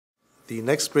The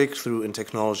next breakthrough in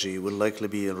technology will likely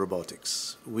be in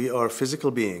robotics. We are physical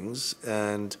beings,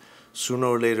 and sooner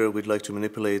or later we'd like to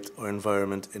manipulate our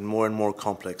environment in more and more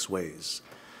complex ways.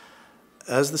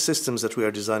 As the systems that we are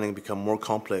designing become more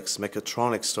complex,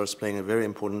 mechatronics starts playing a very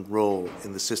important role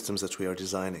in the systems that we are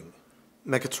designing.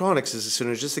 Mechatronics is a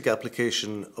synergistic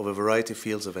application of a variety of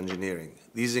fields of engineering.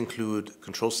 These include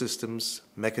control systems,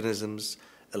 mechanisms,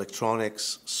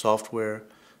 electronics, software,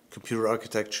 computer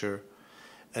architecture,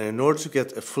 and in order to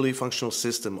get a fully functional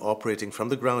system operating from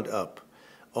the ground up,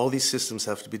 all these systems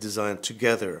have to be designed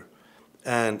together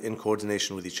and in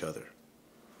coordination with each other.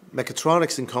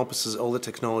 Mechatronics encompasses all the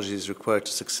technologies required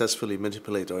to successfully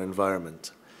manipulate our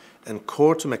environment, and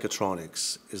core to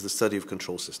mechatronics is the study of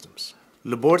control systems.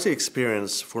 Laboratory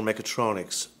experience for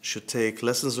mechatronics should take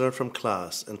lessons learned from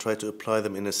class and try to apply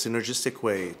them in a synergistic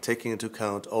way, taking into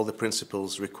account all the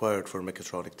principles required for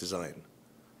mechatronic design.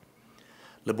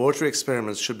 Laboratory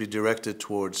experiments should be directed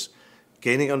towards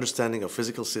gaining understanding of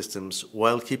physical systems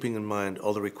while keeping in mind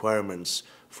all the requirements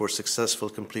for successful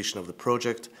completion of the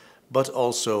project, but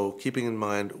also keeping in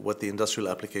mind what the industrial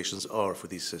applications are for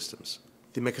these systems.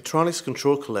 The Mechatronics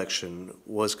Control Collection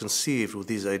was conceived with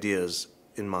these ideas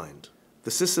in mind. The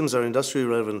systems are industrially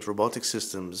relevant robotic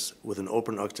systems with an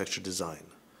open architecture design.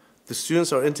 The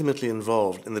students are intimately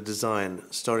involved in the design,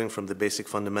 starting from the basic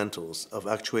fundamentals of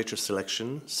actuator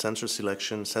selection,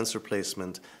 sensor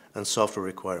placement, and software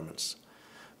requirements.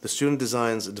 The student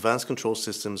designs advanced control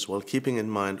systems while keeping in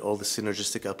mind all the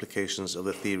synergistic applications of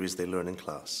the theories they learn in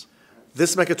class.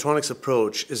 This mechatronics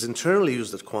approach is internally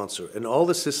used at Quanser, and all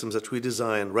the systems that we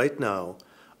design right now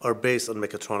are based on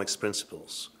mechatronics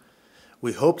principles.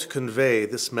 We hope to convey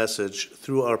this message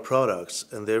through our products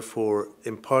and therefore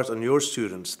impart on your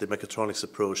students the mechatronics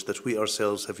approach that we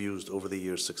ourselves have used over the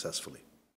years successfully.